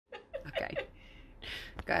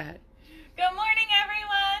Go ahead. Good morning,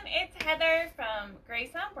 everyone. It's Heather from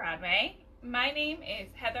Grace on Broadway. My name is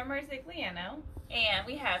Heather Merzigliano, and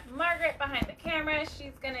we have Margaret behind the camera.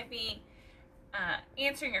 She's going to be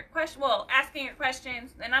answering your question, asking your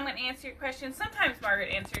questions, and I'm going to answer your questions. Sometimes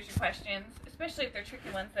Margaret answers your questions, especially if they're tricky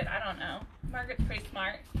ones that I don't know. Margaret's pretty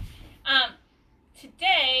smart.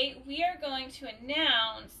 Today, we are going to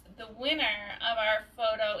announce the winner of our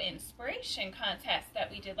photo inspiration contest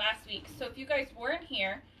that we did last week. So if you guys weren't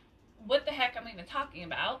here, what the heck I'm even talking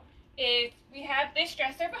about is we have this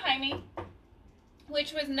dresser behind me,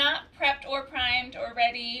 which was not prepped or primed or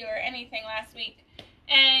ready or anything last week.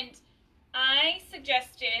 And I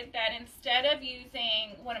suggested that instead of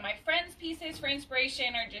using one of my friend's pieces for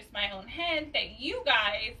inspiration or just my own head, that you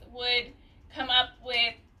guys would come up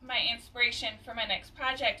with my inspiration for my next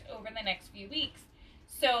project over the next few weeks.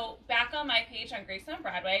 So back on my page on Grace on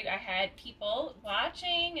Broadway, I had people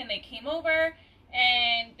watching and they came over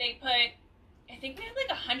and they put, I think we had like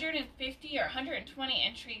 150 or 120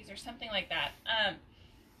 entries or something like that.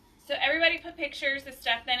 So everybody put pictures of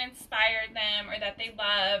stuff that inspired them or that they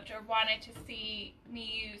loved or wanted to see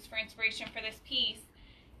me use for inspiration for this piece.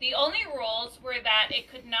 The only rules were that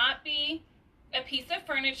it could not be a piece of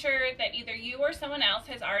furniture that either you or someone else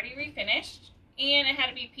has already refinished, and it had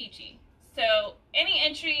to be PG. So any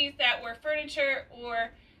entries that were furniture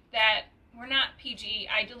or that were not PG,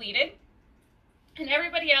 I deleted, and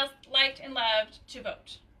everybody else liked and loved to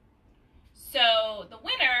vote. So the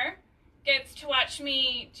winner gets to watch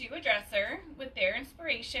me do a dresser with their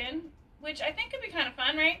inspiration, which I think could be kind of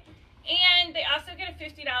fun, right? And they also get a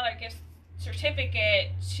 $50 gift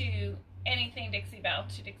certificate to anything Dixie Belle,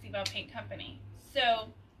 to Dixie Belle Paint Company. So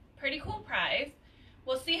pretty cool prize.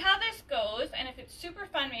 We'll see how this goes, and if it's super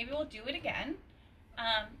fun, maybe we'll do it again.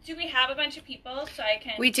 Do we have a bunch of people so I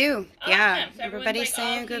can... We do, awesome. yeah. So everybody's like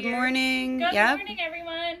saying good here. morning. Good yep. morning,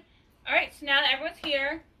 everyone. All right, so now that everyone's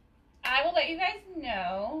here, I will let you guys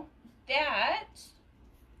know that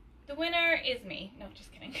the winner is me. No,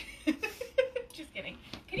 just kidding. Just kidding.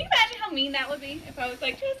 Can you imagine how mean that would be if I was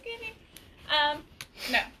like, just kidding?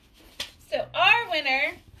 No. So our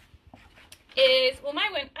winner is,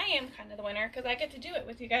 I am kind of the winner because I get to do it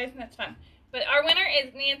with you guys and that's fun. But our winner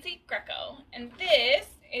is Nancy Greco, and this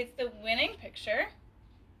is the winning picture,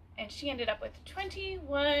 and she ended up with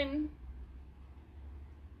 21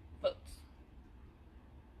 votes.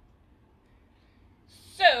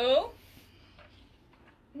 So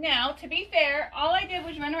now, to be fair, all I did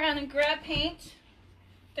was run around and grab paint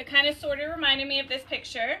that kind of sort of reminded me of this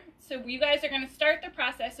picture. So you guys are going to start the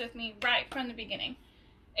process with me right from the beginning,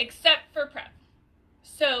 except for prep.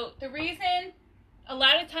 So the reason, a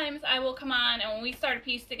lot of times I will come on and when we start a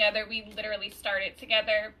piece together, we literally start it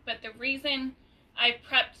together. But the reason I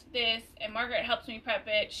prepped this, and Margaret helps me prep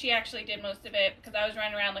it, she actually did most of it because I was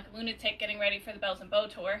running around like a lunatic getting ready for the Bells and Bow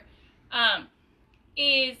tour,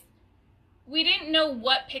 is we didn't know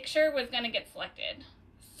what picture was going to get selected.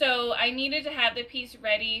 So I needed to have the piece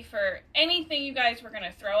ready for anything you guys were going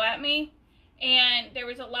to throw at me. And there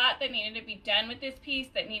was a lot that needed to be done with this piece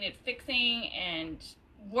that needed fixing and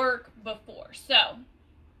work before. So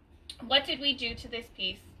what did we do to this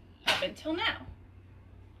piece up until now?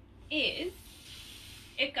 Is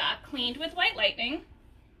it got cleaned with white lightning.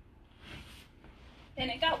 Then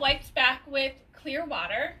it got wiped back with clear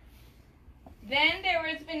water. Then there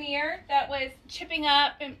was veneer that was chipping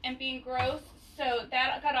up and being gross. So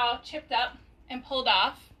that got all chipped up and pulled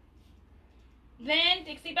off. Then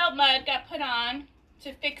Dixie Belle mud got put on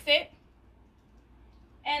to fix it.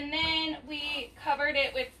 And then we covered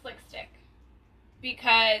it with slick stick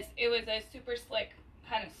because it was a super slick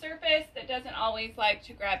kind of surface that doesn't always like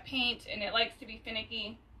to grab paint and it likes to be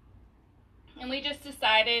finicky. And we just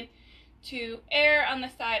decided to err on the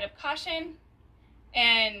side of caution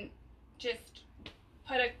and just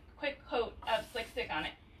put a quick coat of slick stick on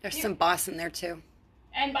it. There's some Boss in there too.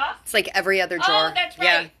 And Boss? It's like every other drawer. Oh, that's right.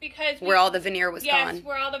 Yeah. Because where all the veneer was gone. Yes,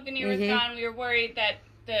 where all the veneer was gone. We were worried that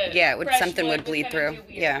the something would bleed through.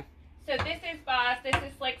 Yeah. So this is Boss. This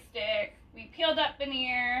is Slick Stick. We peeled up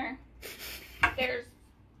veneer. There's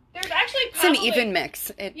actually probably... It's an even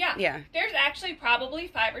mix. Yeah. There's actually probably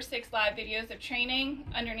 5 or 6 live videos of training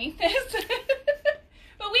underneath this.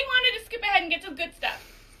 But we wanted to skip ahead and get to good stuff.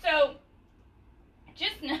 So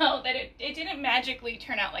just know that it didn't magically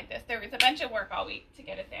turn out like this. There was a bunch of work all week to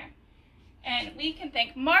get it there. And we can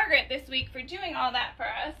thank Margaret this week for doing all that for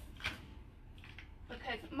us.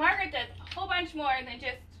 Because Margaret does a whole bunch more than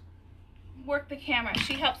just work the camera.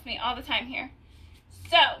 She helps me all the time here.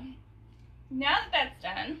 So, now that that's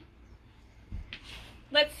done,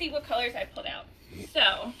 let's see what colors I pulled out.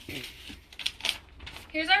 So,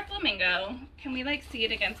 Here's our flamingo. Can we like see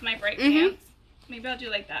it against my bright pants? Maybe I'll do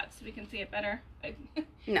like that so we can see it better.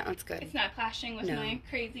 No, it's good. It's not clashing with my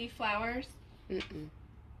crazy flowers. Mm-mm.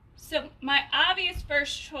 So my obvious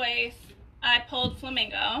first choice, I pulled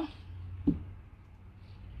flamingo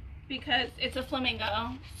because it's a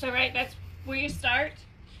flamingo. So right, that's where you start.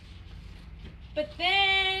 But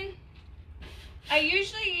then I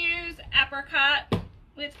usually use apricot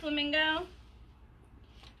with flamingo.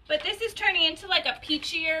 But this is turning into like a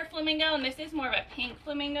peachier flamingo, and this is more of a pink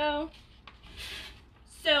flamingo.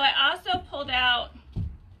 So I also pulled out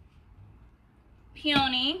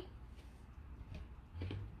peony.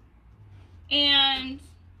 And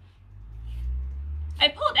I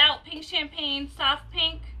pulled out pink champagne, soft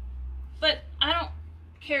pink, but I don't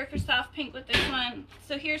care for soft pink with this one.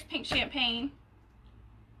 So here's pink champagne.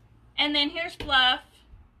 And then here's fluff.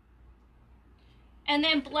 And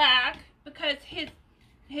then black, because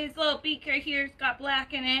his little beak right here's got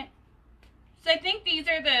black in it. So I think these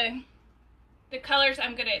are the colors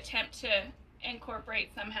I'm going to attempt to incorporate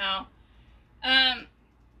somehow.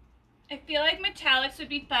 I feel like metallics would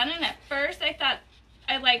be fun, and at first I thought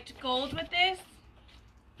I liked gold with this,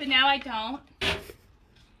 but now I don't.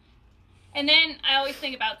 And then I always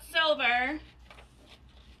think about silver,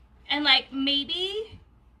 and like maybe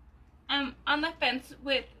I'm on the fence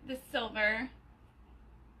with the silver.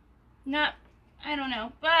 I don't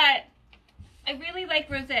know, but I really like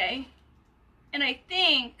rosé, and I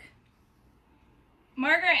think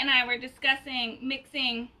Margaret and I were discussing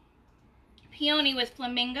mixing peony with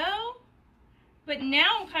flamingo, but now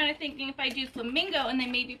I'm kind of thinking if I do flamingo and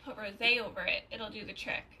then maybe put rosé over it, it'll do the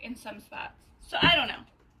trick in some spots. So I don't know.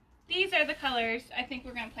 These are the colors I think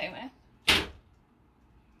we're going to play with.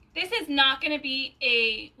 This is not going to be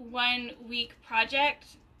a 1 week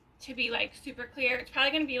project to be like super clear. It's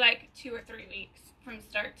probably going to be like 2 or 3 weeks from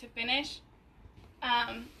start to finish.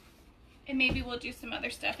 And maybe we'll do some other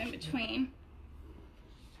stuff in between.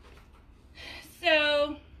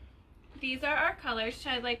 So these are our colors.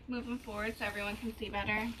 Should I like move them forward so everyone can see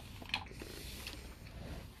better? Alright.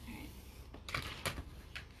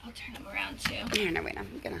 I'll turn them around too. No, wait,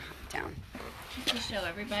 I'm gonna hop down. Just to show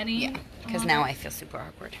everybody. Yeah, because now I feel super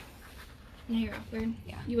awkward. Now you're awkward?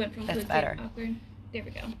 Yeah. You went from that's good better. to awkward. There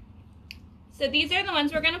we go. So these are the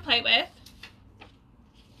ones we're gonna play with.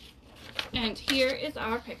 And here is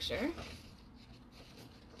our picture.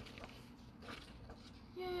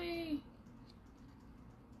 Yay.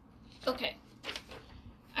 Okay,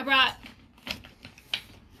 I brought a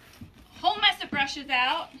whole mess of brushes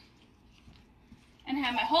out and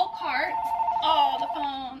have my whole cart. Oh, the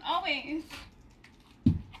phone, always.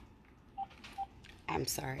 I'm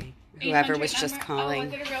sorry. Whoever was just calling. Oh,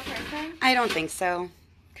 was it a real person? I don't think so,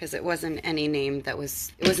 because it wasn't any name it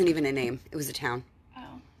wasn't even a name. It was a town.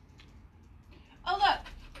 Oh. Oh,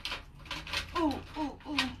 look. Ooh,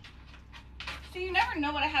 ooh, ooh. So you never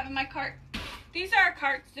know what I have in my cart. These are our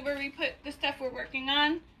carts where we put the stuff we're working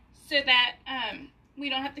on so that we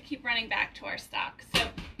don't have to keep running back to our stock. So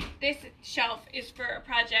this shelf is for a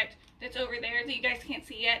project that's over there that you guys can't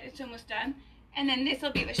see yet. It's almost done. And then this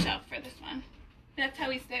will be the shelf for this one. That's how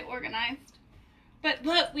we stay organized. But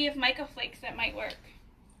look, we have mica flakes that might work.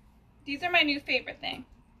 These are my new favorite thing.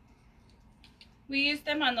 We used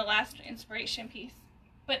them on the last inspiration piece.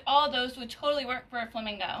 But all those would totally work for a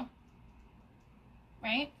flamingo.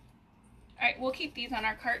 Right? Alright, we'll keep these on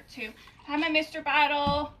our cart too. I have my Mr.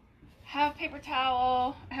 bottle, have paper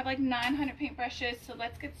towel, I have like 900 paintbrushes, so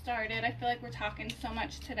let's get started. I feel like we're talking so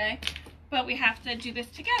much today, but we have to do this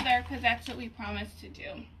together because that's what we promised to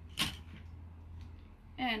do.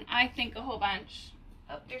 And I think a whole bunch.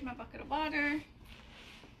 Oh, there's my bucket of water.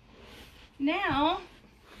 Now,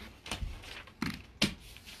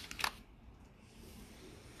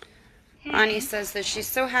 Ani says that she's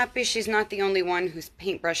so happy she's not the only one whose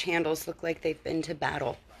paintbrush handles look like they've been to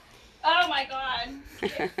battle. oh my god.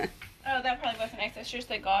 Oh, that probably wasn't nice. I should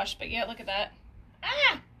say gosh, but yeah, look at that.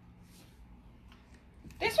 Ah!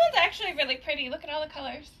 This one's actually really pretty. Look at all the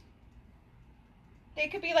colors. They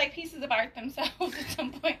could be like pieces of art themselves at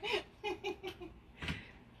some point.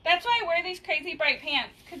 That's why I wear these crazy bright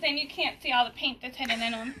pants, because then you can't see all the paint that's hidden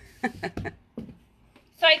in them.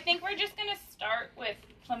 So I think we're just going to start with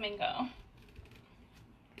flamingo.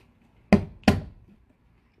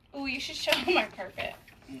 Oh, you should show them our carpet.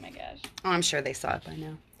 Oh my gosh. Oh, I'm sure they saw it by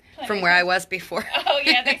now. From where I was before. Oh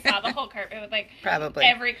yeah, they saw the whole carpet with like probably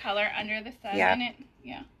every color under the sun in it.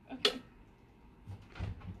 Yeah. Okay.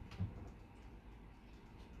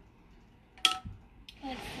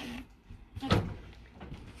 Let's see. Okay.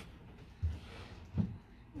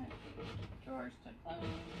 Drawers to close.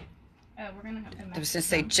 Oh, we're going to have to I was going to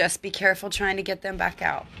say, just be careful trying to get them back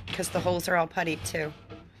out because the holes are all puttied too.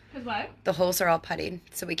 Because what? The holes are all puttied,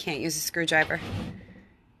 so we can't use a screwdriver.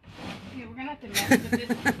 Yeah, we're going to have to mess with this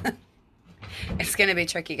one. It's going to be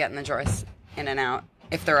tricky getting the drawers in and out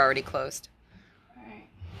if they're already closed. All right.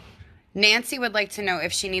 Nancy would like to know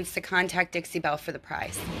if she needs to contact Dixie Belle for the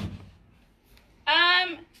prize.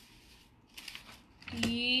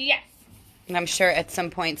 Yes. And I'm sure at some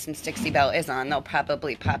point, since Dixie Belle is on, they'll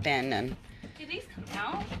probably pop in and... Do these come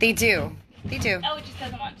out? They do. They do. Oh, it just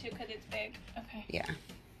doesn't want to because it's big. Okay. Yeah.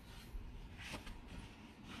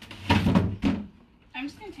 I'm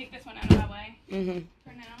just going to take this one out of my way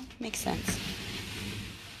for now. Makes sense.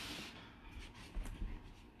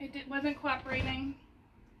 It wasn't cooperating.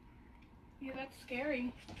 Yeah, that's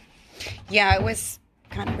scary. Yeah, it was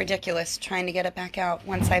kind of ridiculous trying to get it back out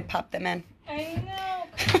once I popped them in. I know.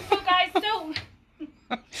 So, guys,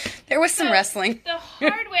 there was some wrestling. The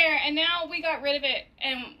hardware, and now we got rid of it,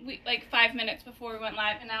 and we like 5 minutes before we went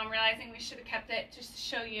live, and now I'm realizing we should have kept it just to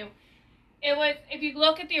show you. It was, if you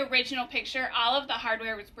look at the original picture, all of the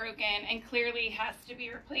hardware was broken and clearly has to be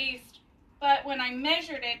replaced. But when I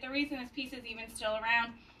measured it, the reason this piece is even still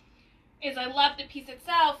around is I love the piece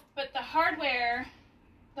itself, but the hardware,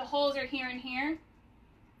 the holes are here and here.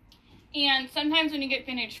 And sometimes when you get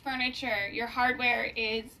vintage furniture, your hardware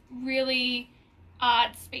is really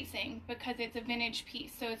odd spacing because it's a vintage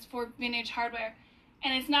piece. So it's for vintage hardware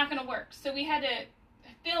and it's not going to work. So we had to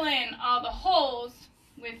fill in all the holes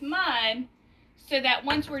with mud so that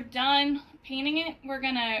once we're done painting it, we're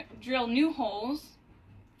going to drill new holes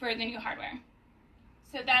for the new hardware.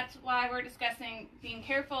 So that's why we're discussing being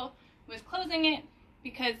careful with closing it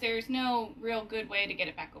because there's no real good way to get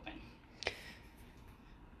it back open.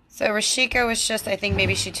 So Rashika was just, I think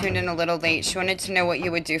maybe she tuned in a little late. She wanted to know what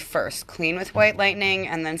you would do first. Clean with white lightning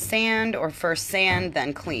and then sand, or first sand,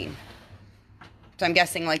 then clean. So I'm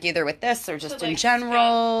guessing like either with this or just in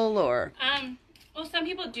general, or... Well, some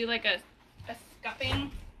people do like a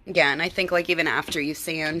scupping. Yeah, and I think like even after you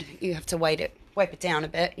sand, you have to wipe it down a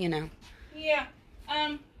bit, you know. Yeah.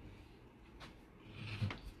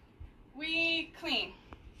 We clean.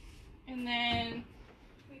 And then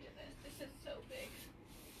we do this. This is so big.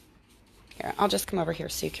 Here, I'll just come over here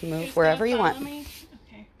so you can move wherever you want. Me?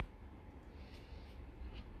 Okay.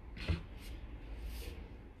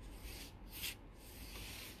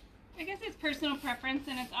 I guess it's personal preference,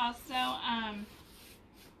 and it's also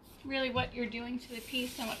really what you're doing to the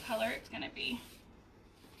piece and what color it's going to be.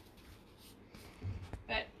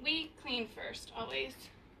 But we clean first, always.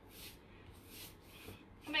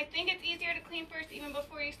 And I think it's easier to clean first even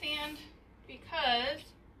before you sand, because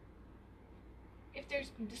if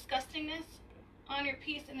there's disgustingness on your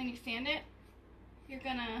piece and then you sand it, you're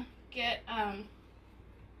gonna get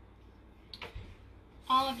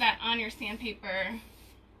all of that on your sandpaper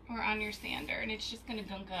or on your sander, and it's just gonna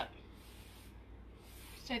gunk up.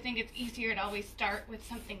 So I think it's easier to always start with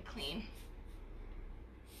something clean.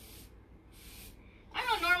 I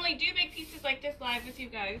don't normally do big pieces like this live with you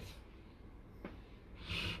guys.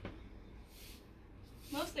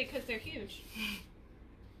 Mostly because they're huge.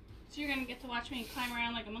 So you're going to get to watch me climb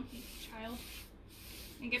around like a monkey child.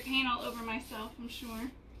 And get paint all over myself, I'm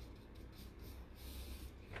sure.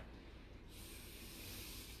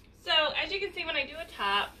 So, as you can see when I do a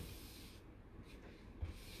top,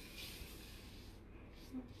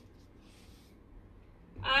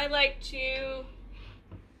 I like to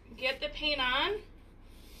get the paint on,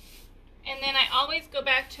 and then I always go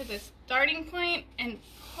back to the starting point and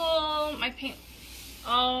pull my paint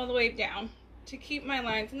all the way down to keep my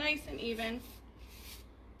lines nice and even.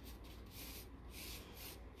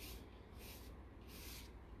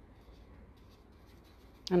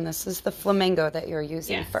 And this is the flamingo that you're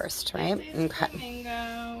using first, right? This is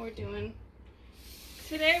flamingo we're doing.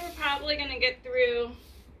 Today we're probably going to get through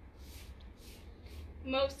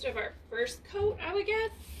most of our first coat, I would guess.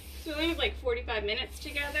 So we only have like 45 minutes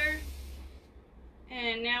together.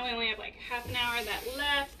 And now we only have like half an hour that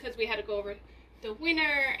left because we had to go over the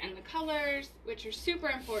winner and the colors, which are super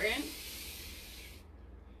important.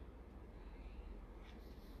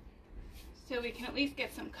 So we can at least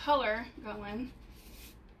get some color going.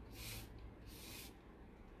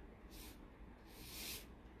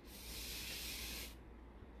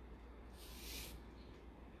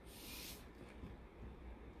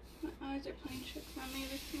 My eyes are playing tricks on me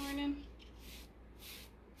this morning.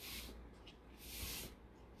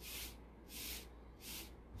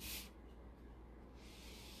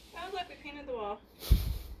 Oh look, we painted the wall.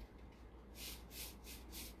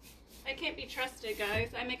 I can't be trusted,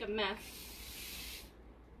 guys. I make a mess.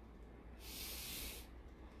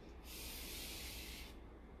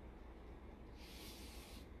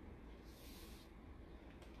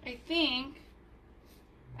 I think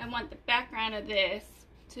I want the background of this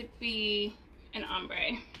to be an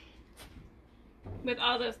ombre with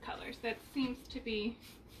all those colors. That seems to be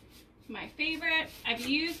my favorite. I've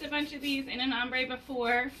used a bunch of these in an ombre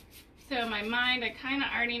before, so in my mind I kind of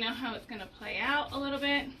already know how it's going to play out a little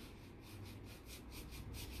bit.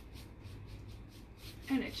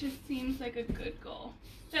 And it just seems like a good goal.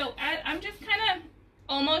 So I'm just kind of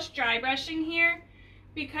almost dry brushing here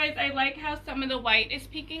because I like how some of the white is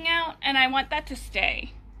peeking out and I want that to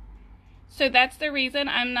stay. So that's the reason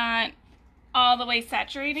I'm not all the way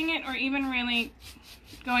saturating it or even really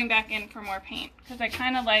going back in for more paint, because I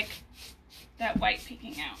kind of like that white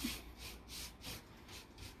peeking out.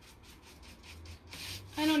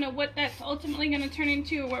 I don't know what that's ultimately going to turn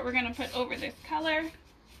into or what we're going to put over this color,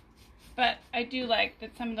 but I do like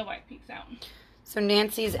that some of the white peeks out. So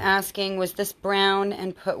Nancy's asking, was this brown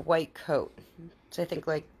and put white coat? So I think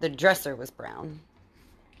like the dresser was brown.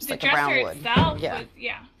 It's the like a brown wood. Itself was,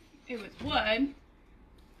 yeah, it was wood.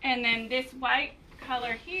 And then this white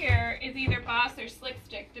color here is either Boss or Slick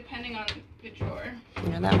Stick, depending on the drawer.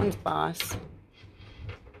 Yeah, that one's Boss.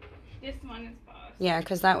 This one is Boss. Yeah,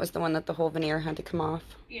 because that was the one that the whole veneer had to come off.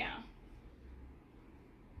 Yeah.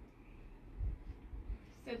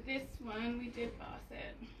 So this one, we did Boss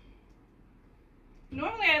it.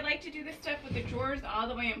 Normally I like to do this stuff with the drawers all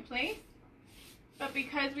the way in place, but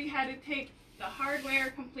because we had to take the hardware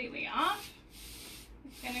completely off,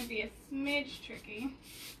 it's going to be a smidge tricky.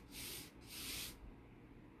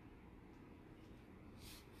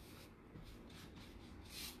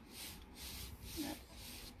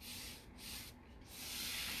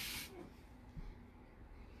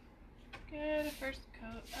 Get a first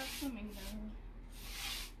coat of flamingo.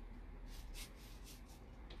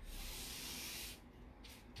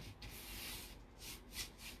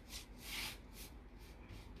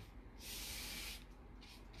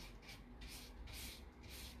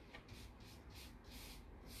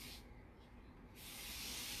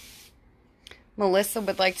 Melissa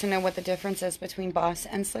would like to know what the difference is between Boss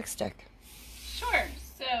and Slick Stick. Sure.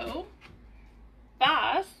 So,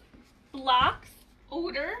 Boss blocks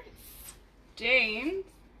odor, stains,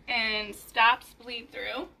 and stops bleed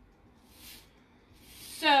through.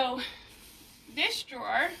 So, this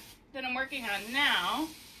drawer that I'm working on now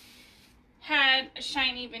had a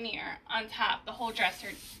shiny veneer on top. The whole dresser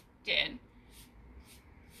did.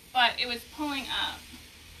 But it was pulling up.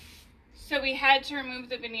 So we had to remove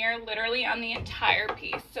the veneer literally on the entire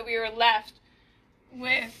piece. So we were left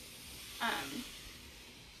with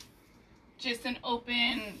just an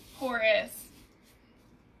open, porous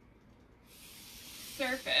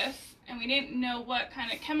surface. And we didn't know what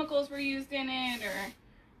kind of chemicals were used in it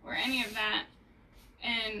or any of that.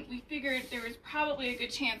 And we figured there was probably a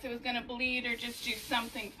good chance it was going to bleed or just do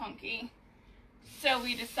something funky. So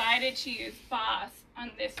we decided to use Boss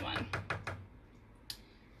on this one.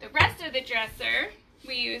 The rest of the dresser,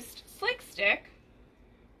 we used Slick Stick,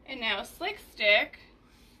 and now Slick Stick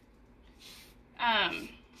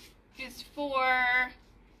is for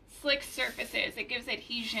slick surfaces. It gives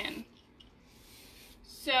adhesion.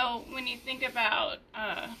 So when you think about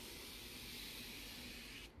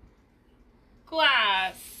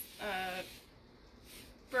glass,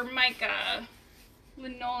 formica,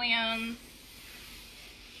 linoleum,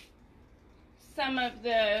 some of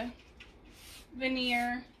the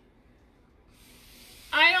veneer,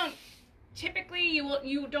 I don't typically,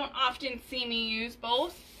 you don't often see me use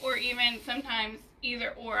both, or even sometimes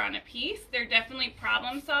either or on a piece. They're definitely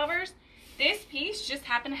problem solvers. This piece just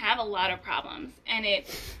happened to have a lot of problems, and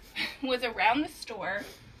it was around the store.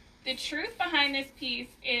 The truth behind this piece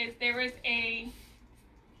is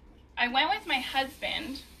I went with my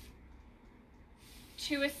husband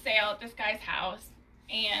to a sale at this guy's house,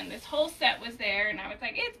 and this whole set was there, and I was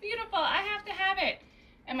like, it's beautiful, I have to have it.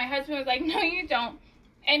 And my husband was like, no, you don't.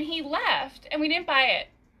 And he left, and we didn't buy it.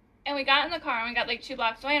 And we got in the car, and we got like 2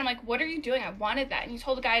 blocks away, and I'm like, what are you doing? I wanted that. And he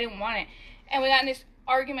told the guy I didn't want it. And we got in this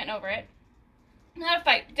argument over it. Not a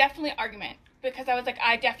fight, definitely argument. Because I was like,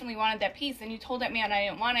 I definitely wanted that piece, and you told me and I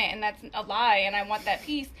didn't want it, and that's a lie, and I want that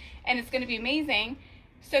piece, and it's going to be amazing.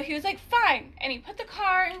 So he was like, fine. And he put the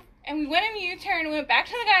car in, and we went in a U-turn, and went back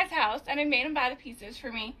to the guy's house, and I made him buy the pieces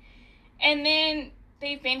for me. And then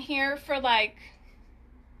they've been here for like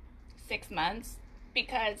 6 months,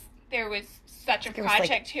 because there was such a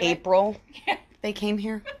project to it. April they came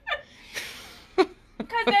here.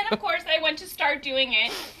 Because then, of course, I went to start doing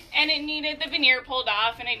it, and it needed the veneer pulled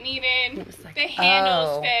off, and it needed the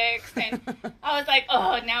handles fixed, and I was like,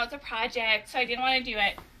 oh, now it's a project, so I didn't want to do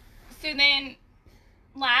it. So then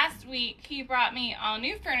last week, he brought me all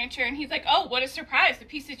new furniture, and he's like, oh, what a surprise. The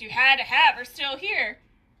pieces you had to have are still here.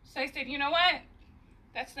 So I said, you know what?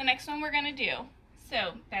 That's the next one we're going to do.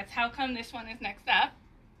 So that's how come this one is next up.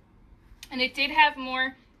 And it did have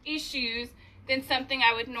more issues than something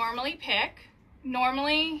I would normally pick.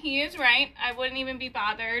 Normally, he is right. I wouldn't even be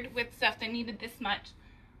bothered with stuff that needed this much.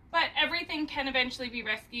 But everything can eventually be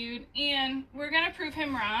rescued. And we're going to prove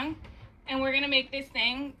him wrong. And we're going to make this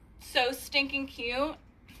thing so stinking cute.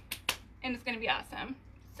 And it's going to be awesome.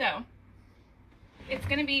 So, it's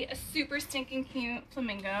going to be a super stinking cute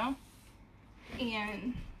flamingo.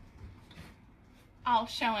 And I'll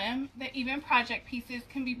show him that even project pieces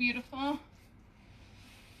can be beautiful.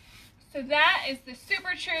 So that is the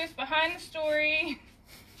super truth behind the story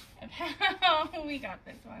of how we got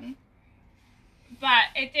this one. But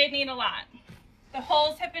it did need a lot. The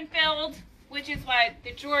holes have been filled, which is why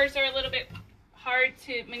the drawers are a little bit hard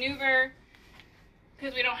to maneuver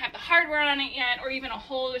because we don't have the hardware on it yet, or even a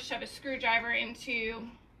hole to shove a screwdriver into.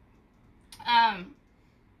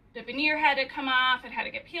 The veneer had to come off. It had to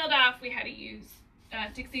get peeled off. We had to use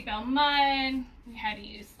Dixie Belle mud. We had to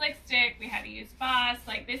use Slick Stick. We had to use Boss.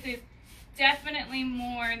 Like, this is definitely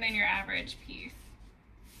more than your average piece.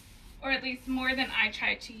 Or at least more than I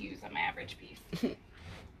try to use on my average piece.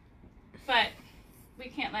 But we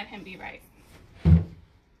can't let him be right.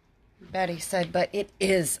 Betty said, but it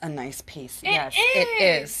is a nice piece. Yes, it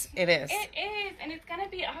is. It is. It is, and it's going to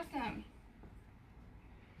be awesome.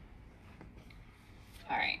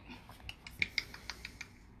 All right.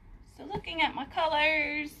 So looking at my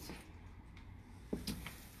colors.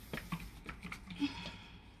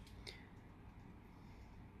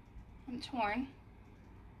 I'm torn.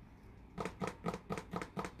 All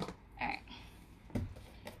right.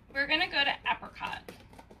 We're going to go to apricot.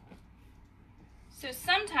 So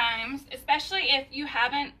sometimes, especially if you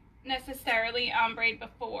haven't necessarily ombre'd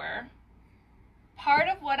before, part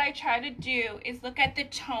of what I try to do is look at the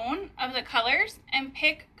tone of the colors and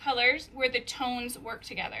pick colors where the tones work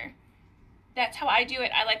together. That's how I do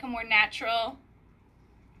it. I like a more natural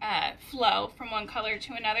flow from one color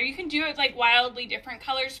to another. You can do it like wildly different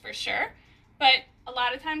colors for sure, but a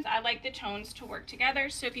lot of times I like the tones to work together.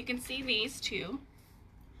 So if you can see these two,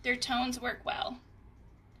 their tones work well.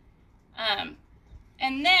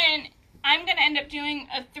 And then I'm going to end up doing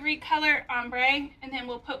a 3-color ombre, and then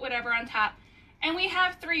we'll put whatever on top. And we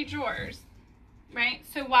have 3 drawers, right?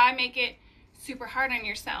 So why make it super hard on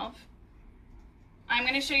yourself? I'm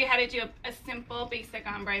going to show you how to do a simple, basic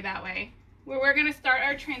ombre that way, where we're going to start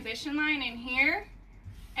our transition line in here,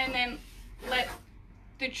 and then let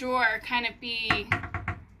the drawer kind of be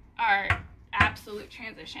our absolute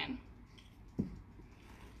transition.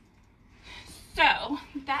 So,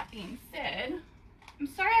 that being said, I'm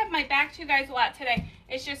sorry I have my back to you guys a lot today.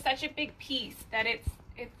 It's just such a big piece that it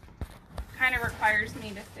kind of requires me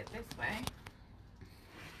to sit this way.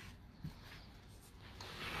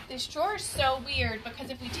 This drawer is so weird because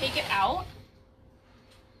if we take it out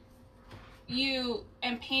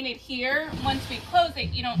and paint it here, once we close it,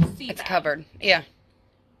 you don't see it's covered. Yeah.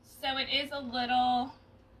 So it is a little,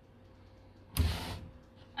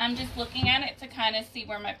 I'm just looking at it to kind of see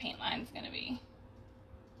where my paint line is going to be.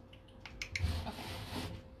 Okay.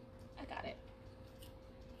 I got it.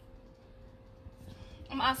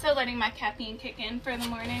 I'm also letting my caffeine kick in for the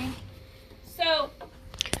morning. So,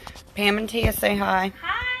 Pam and Tia, say hi.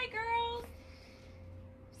 hi, girls.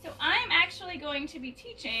 So I'm actually going to be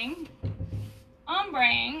teaching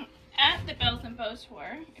ombreing at the Bells and Bow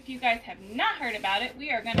Tour. If you guys have not heard about it,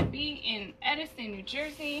 we are going to be in Edison, New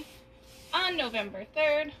Jersey on November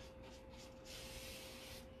 3rd.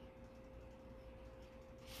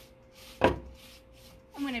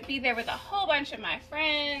 I'm going to be there with a whole bunch of my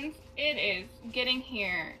friends. It is getting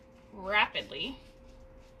here rapidly.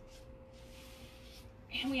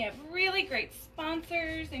 And we have really great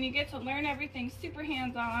sponsors, and you get to learn everything super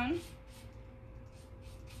hands-on.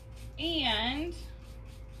 And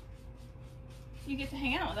you get to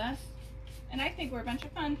hang out with us. And I think we're a bunch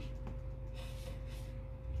of fun.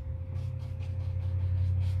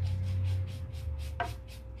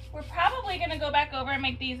 We're probably going to go back over and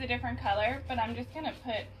make these a different color, but I'm just going to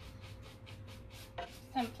put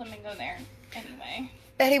some flamingo there anyway.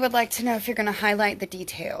 Betty would like to know if you're going to highlight the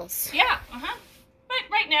details. Yeah, But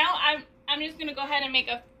right now, I'm just going to go ahead and make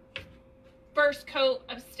a first coat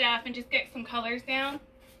of stuff and just get some colors down.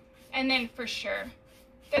 And then for sure,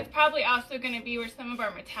 that's probably also going to be where some of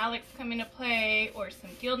our metallics come into play, or some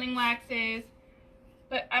gilding waxes.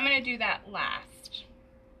 But I'm going to do that last.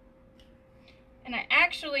 And I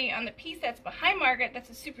actually, on the piece that's behind Margaret, that's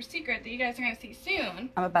a super secret that you guys are going to see soon.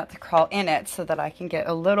 I'm about to crawl in it so that I can get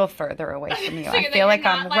a little further away from you. So I feel like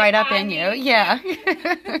I'm right up in you. Yeah.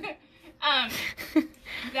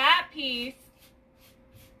 That piece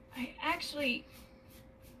actually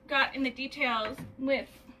got in the details with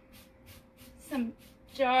some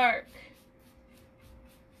dark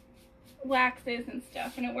waxes and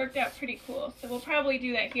stuff, and it worked out pretty cool. So we'll probably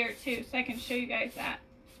do that here too, so I can show you guys that.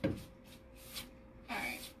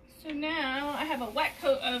 Alright, so now I have a wet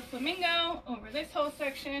coat of flamingo over this whole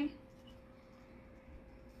section.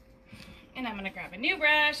 And I'm going to grab a new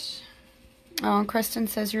brush. Oh, Kristen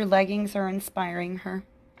says your leggings are inspiring her.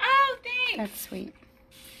 Oh, thanks. That's sweet.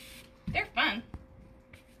 They're fun.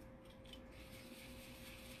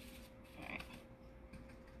 Alright.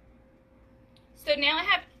 So now I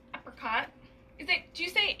have apricot. Do you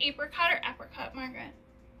say apricot or apricot, Margaret?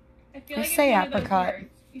 I feel like say it's one apricot. Of those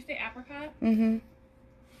words. You say apricot? Mm-hmm.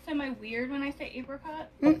 So am I weird when I say apricot?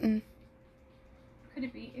 Mm-mm. Could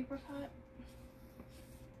it be apricot?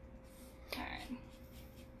 Alright.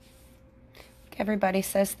 Everybody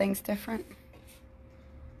says things different.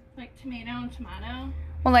 Like tomato and tomato?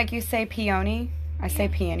 Well, like you say peony, I say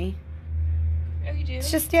peony. Oh, you do?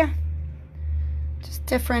 It's just, yeah. Just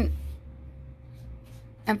different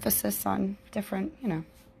emphasis on different, you know.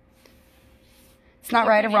 It's not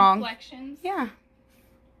right or wrong. Inflections? Yeah.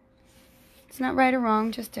 It's not right or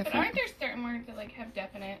wrong, just But different. aren't there certain words that like have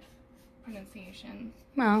definite pronunciations?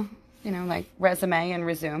 Well, you know, like resume and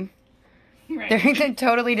resume. Right. They're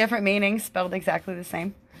totally different meanings, spelled exactly the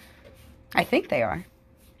same. I think they are.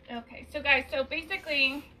 Okay, so guys, so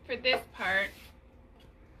basically for this part,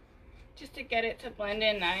 just to get it to blend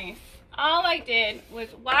in nice, all I did was,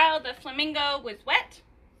 while the flamingo was wet,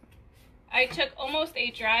 I took almost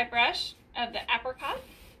a dry brush of the apricot,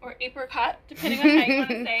 or apricot, depending on how you want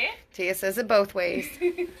to say it. Tia says it both ways.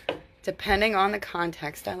 Depending on the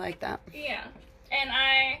context, I like that. Yeah, and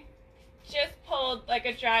I just pulled like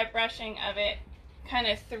a dry brushing of it kind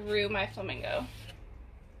of through my flamingo.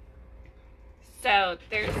 So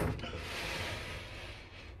there's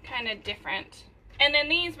kind of different. And then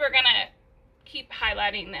these, we're gonna keep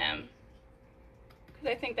highlighting them because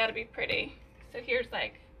I think that'll be pretty. So here's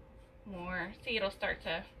like more. See, that'll start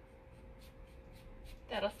to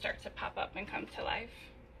pop up and come to life.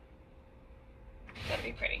 That'll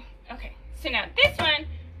be pretty. Okay, so now this one,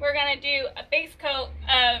 we're gonna do a base coat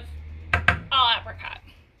of all apricot.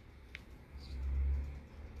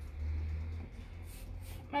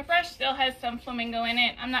 My brush still has some flamingo in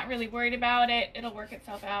it. I'm not really worried about it. It'll work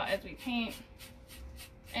itself out as we paint.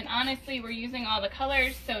 And honestly, we're using all the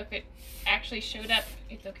colors, so if it actually showed up,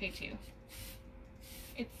 it's okay too.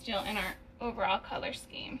 It's still in our overall color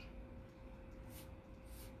scheme.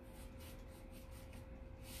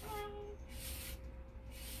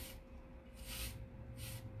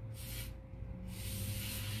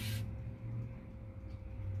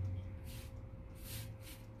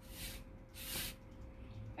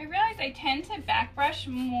 I realize I tend to back brush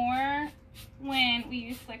more when we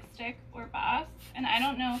use Slick Stick or Boss, and I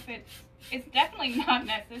don't know if it's definitely not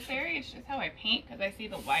necessary. It's just how I paint because I see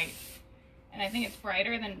the white, and I think it's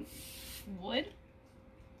brighter than wood.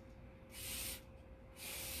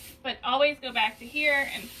 But always go back to here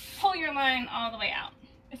and pull your line all the way out,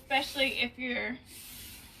 especially if you're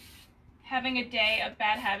having a day of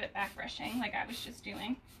bad habit back brushing like I was just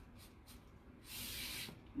doing.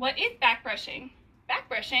 What is back brushing? Back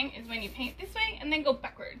brushing is when you paint this way and then go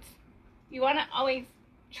backwards. You want to always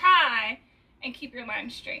try and keep your line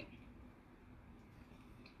straight.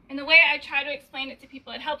 And the way I try to explain it to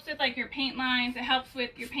people, it helps with like your paint lines, it helps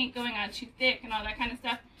with your paint going on too thick and all that kind of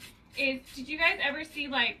stuff, is, did you guys ever see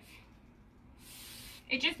like,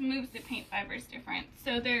 it just moves the paint fibers different.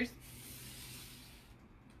 So there's,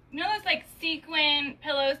 you know those like sequin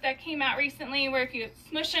pillows that came out recently where if you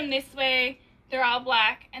smush them this way, they're all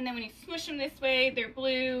black, and then when you smush them this way, they're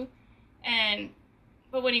blue,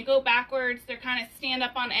 but when you go backwards, they're kind of stand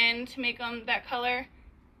up on end to make them that color.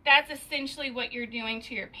 That's essentially what you're doing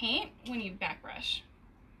to your paint when you back brush,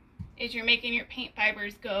 is you're making your paint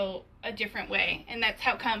fibers go a different way, and that's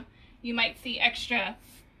how come you might see extra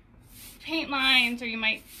paint lines, or you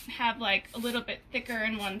might have like a little bit thicker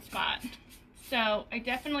in one spot. So I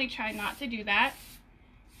definitely try not to do that.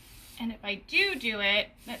 And if I do it,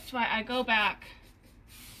 that's why I go back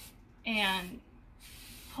and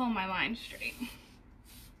pull my line straight.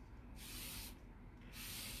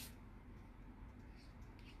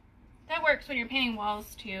 That works when you're painting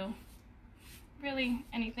walls too. Really,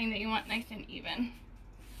 anything that you want nice and even.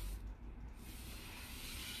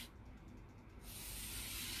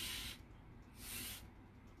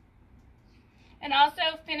 And also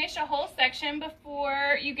finish a whole section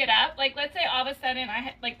before you get up. Like let's say all of a sudden I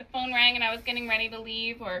had like the phone rang and I was getting ready to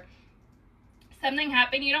leave, or something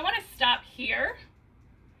happened. You don't want to stop here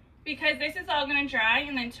because this is all going to dry,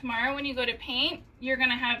 and then tomorrow when you go to paint, you're going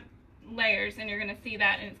to have layers, and you're going to see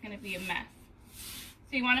that, and it's going to be a mess.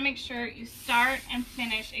 So you want to make sure you start and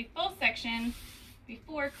finish a full section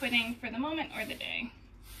before quitting for the moment or the day.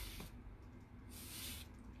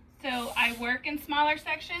 So I work in smaller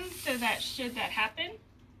sections so that should that happen,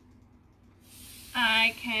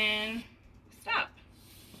 I can stop.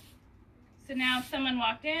 So now if someone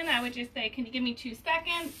walked in, I would just say, can you give me 2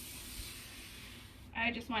 seconds?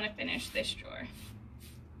 I just want to finish this drawer.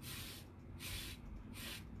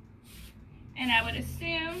 And I would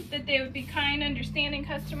assume that they would be kind, understanding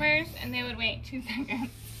customers, and they would wait 2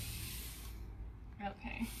 seconds.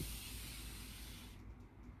 Okay.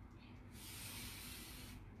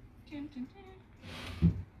 Dun, dun,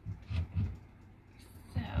 dun.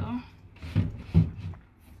 So,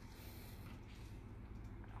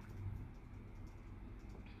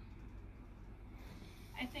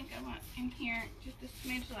 I think I want in here just a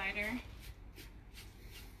smidge lighter.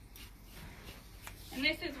 And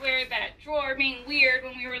this is where that drawer being weird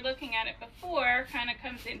when we were looking at it before kind of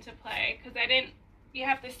comes into play, because you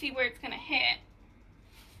have to see where it's going to hit.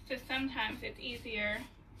 So sometimes it's easier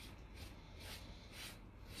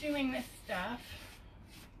doing this stuff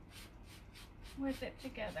with it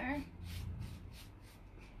together.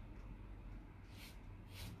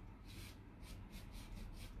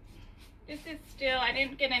 This is still, I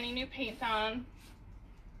didn't get any new paints on.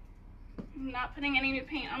 I'm not putting any new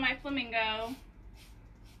paint on my flamingo.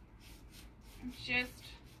 I'm just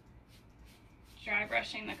dry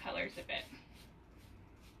brushing the colors a bit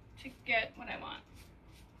to get what I want.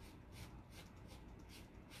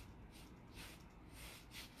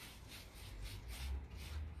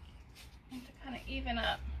 And to kind of even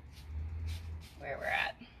up where we're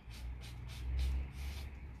at.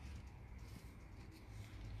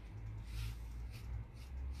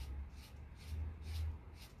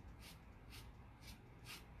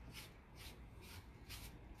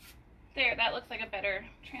 There, that looks like a better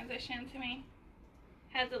transition to me.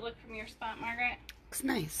 How does it look from your spot, Margaret? Looks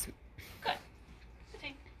nice. Good.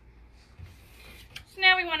 Okay. So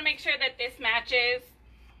now we want to make sure that this matches.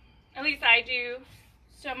 At least I do.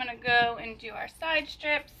 So I'm going to go and do our side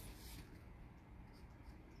strips.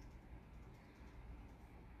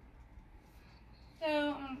 So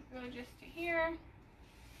I'm going to go just to here.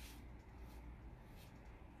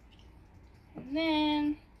 And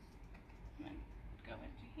then I'm going to go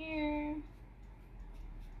into here.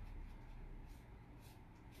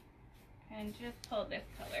 And just pull this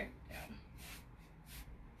color down.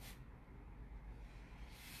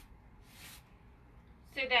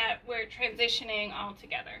 So that we're transitioning all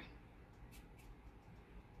together.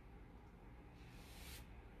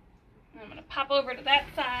 And I'm going to pop over to that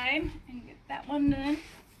side and get that one done.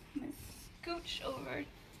 I'm going to scooch over.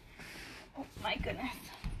 Oh my goodness.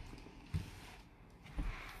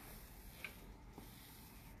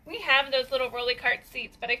 We have those little rolly cart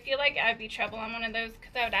seats, but I feel like I'd be trouble on one of those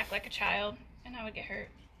because I would act like a child and I would get hurt.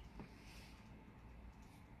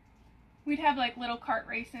 We'd have like little cart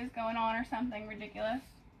races going on or something ridiculous,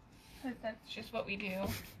 because that's just what we do.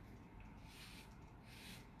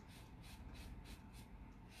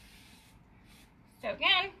 So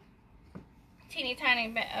again, teeny tiny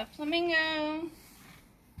bit of flamingo.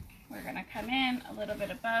 We're going to come in a little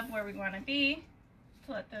bit above where we want to be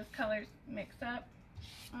to let those colors mix up.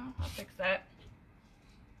 Oh, I'll fix that.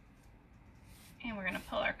 And we're going to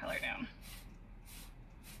pull our color down.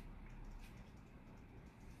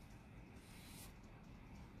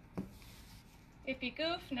 If you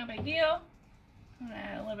goof, no big deal. I'm going to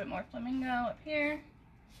add a little bit more flamingo up here.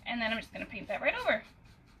 And then I'm just going to paint that right over.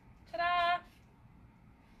 Ta-da!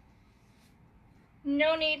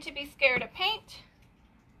 No need to be scared of paint,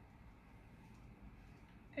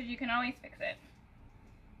 because you can always fix it.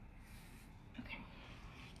 Okay.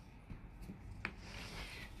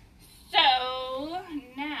 So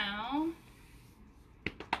now,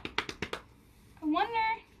 I wonder,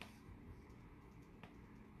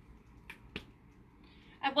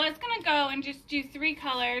 I was going to go and just do 3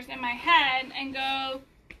 colors in my head and go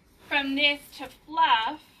from this to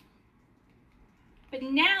fluff. But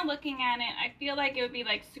now looking at it, I feel like it would be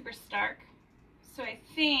like super stark. So I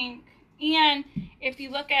think, and if you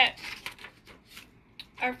look at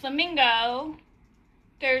our flamingo,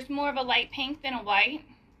 there's more of a light pink than a white.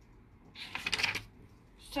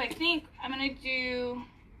 So I think I'm going to do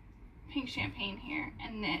pink champagne here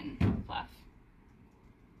and then fluff.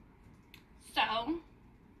 So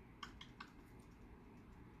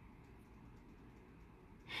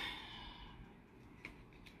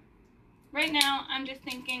right now, I'm just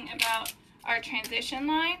thinking about our transition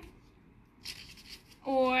line,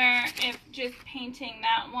 or if just painting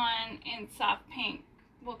that one in soft pink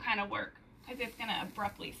will kind of work because it's going to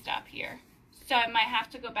abruptly stop here. So I might have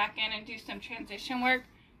to go back in and do some transition work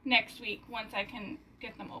next week once I can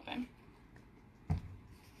get them open.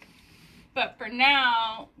 But for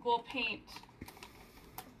now, we'll paint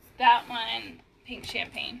that one pink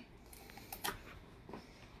champagne.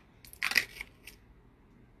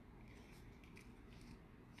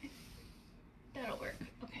 That'll work.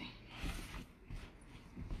 Okay.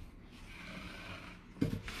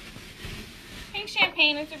 Pink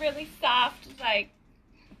champagne is a really soft, like,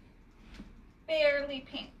 barely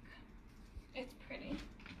pink. It's pretty.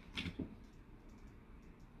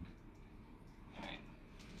 Alright.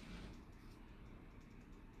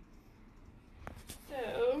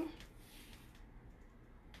 So,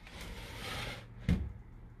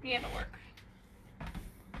 yeah, it'll work.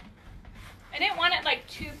 I didn't want it like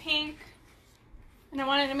too pink, and I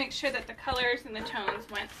wanted to make sure that the colors and the tones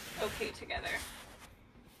went okay together.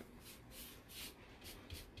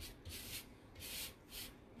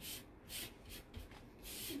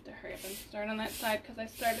 I have to hurry up and start on that side because I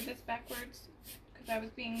started this backwards because I was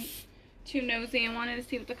being too nosy and wanted to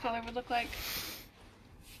see what the color would look like.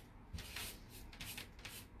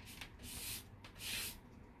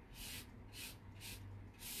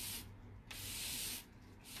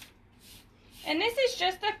 And this is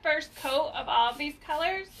just the first coat of all of these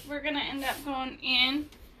colors. We're going to end up going in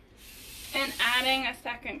and adding a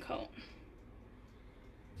second coat.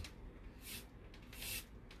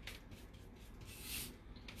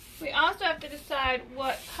 We also have to decide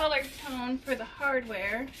what color tone for the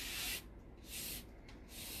hardware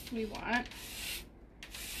we want.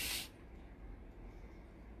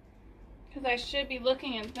 Because I should be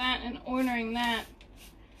looking at that and ordering that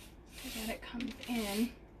so that it comes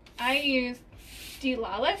in. I use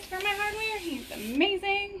Lawless for my hardware. He's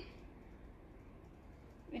amazing.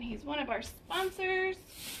 And he's one of our sponsors.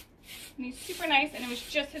 And he's super nice, and it was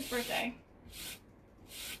just his birthday.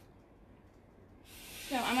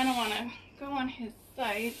 So I'm going to want to go on his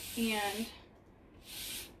site and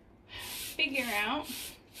figure out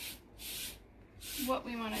what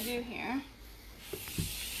we want to do here.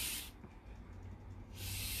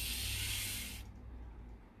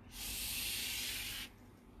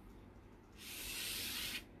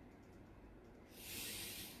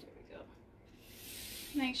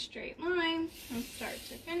 Nice straight lines from start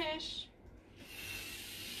to finish.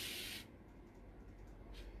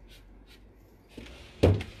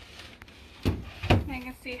 I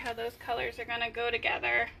can see how those colors are going to go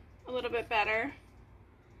together a little bit better.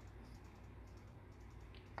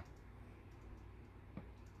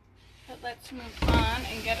 But let's move on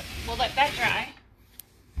and we'll let that dry.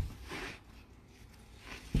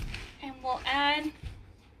 And we'll add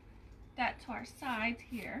that to our sides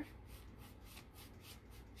here.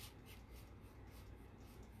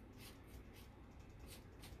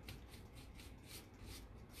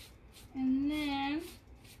 And then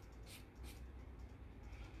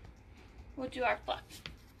we'll do our fluff.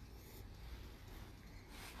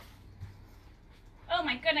 Oh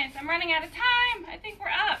my goodness, I'm running out of time. I think we're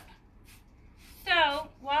up. So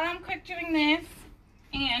while I'm quick doing this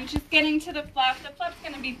and just getting to the fluff's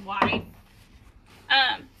going to be wide.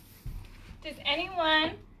 Does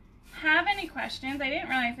anyone have any questions? I didn't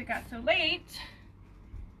realize it got so late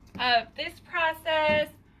of this process,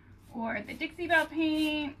 or the Dixie Belle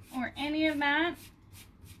paint, or any of that.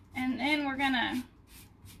 And then we're gonna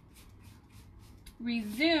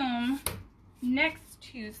resume next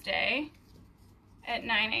Tuesday at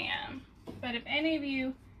 9 a.m. But if any of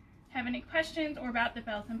you have any questions or about the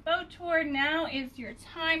Bells and Bow Tour, now is your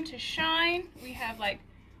time to shine. We have like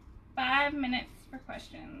 5 minutes for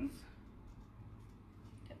questions.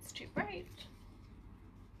 That's too bright.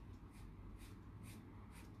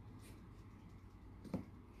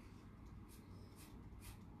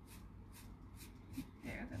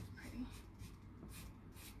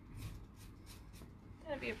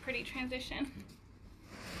 That'd be a pretty transition.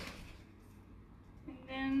 And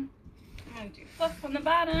then I'm going to do fluff on the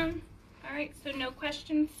bottom. Alright, so no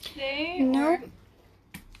questions today? Nope.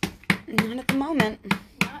 Not at the moment.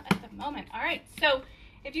 Not at the moment. Alright, so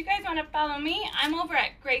if you guys want to follow me, I'm over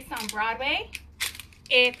at Grace on Broadway.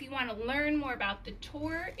 If you want to learn more about the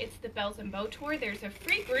tour, it's the Bells and Bow Tour. There's a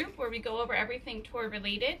free group where we go over everything tour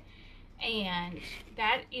related. And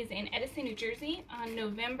that is in Edison, New Jersey on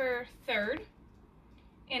November 3rd.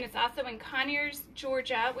 And it's also in Conyers,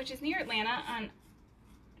 Georgia, which is near Atlanta, on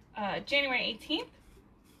January 18th.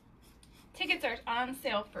 Tickets are on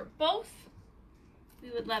sale for both. We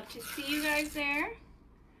would love to see you guys there.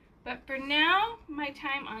 But for now, my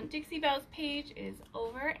time on Dixie Belle's page is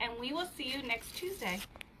over, and we will see you next Tuesday.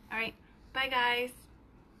 All right, bye guys.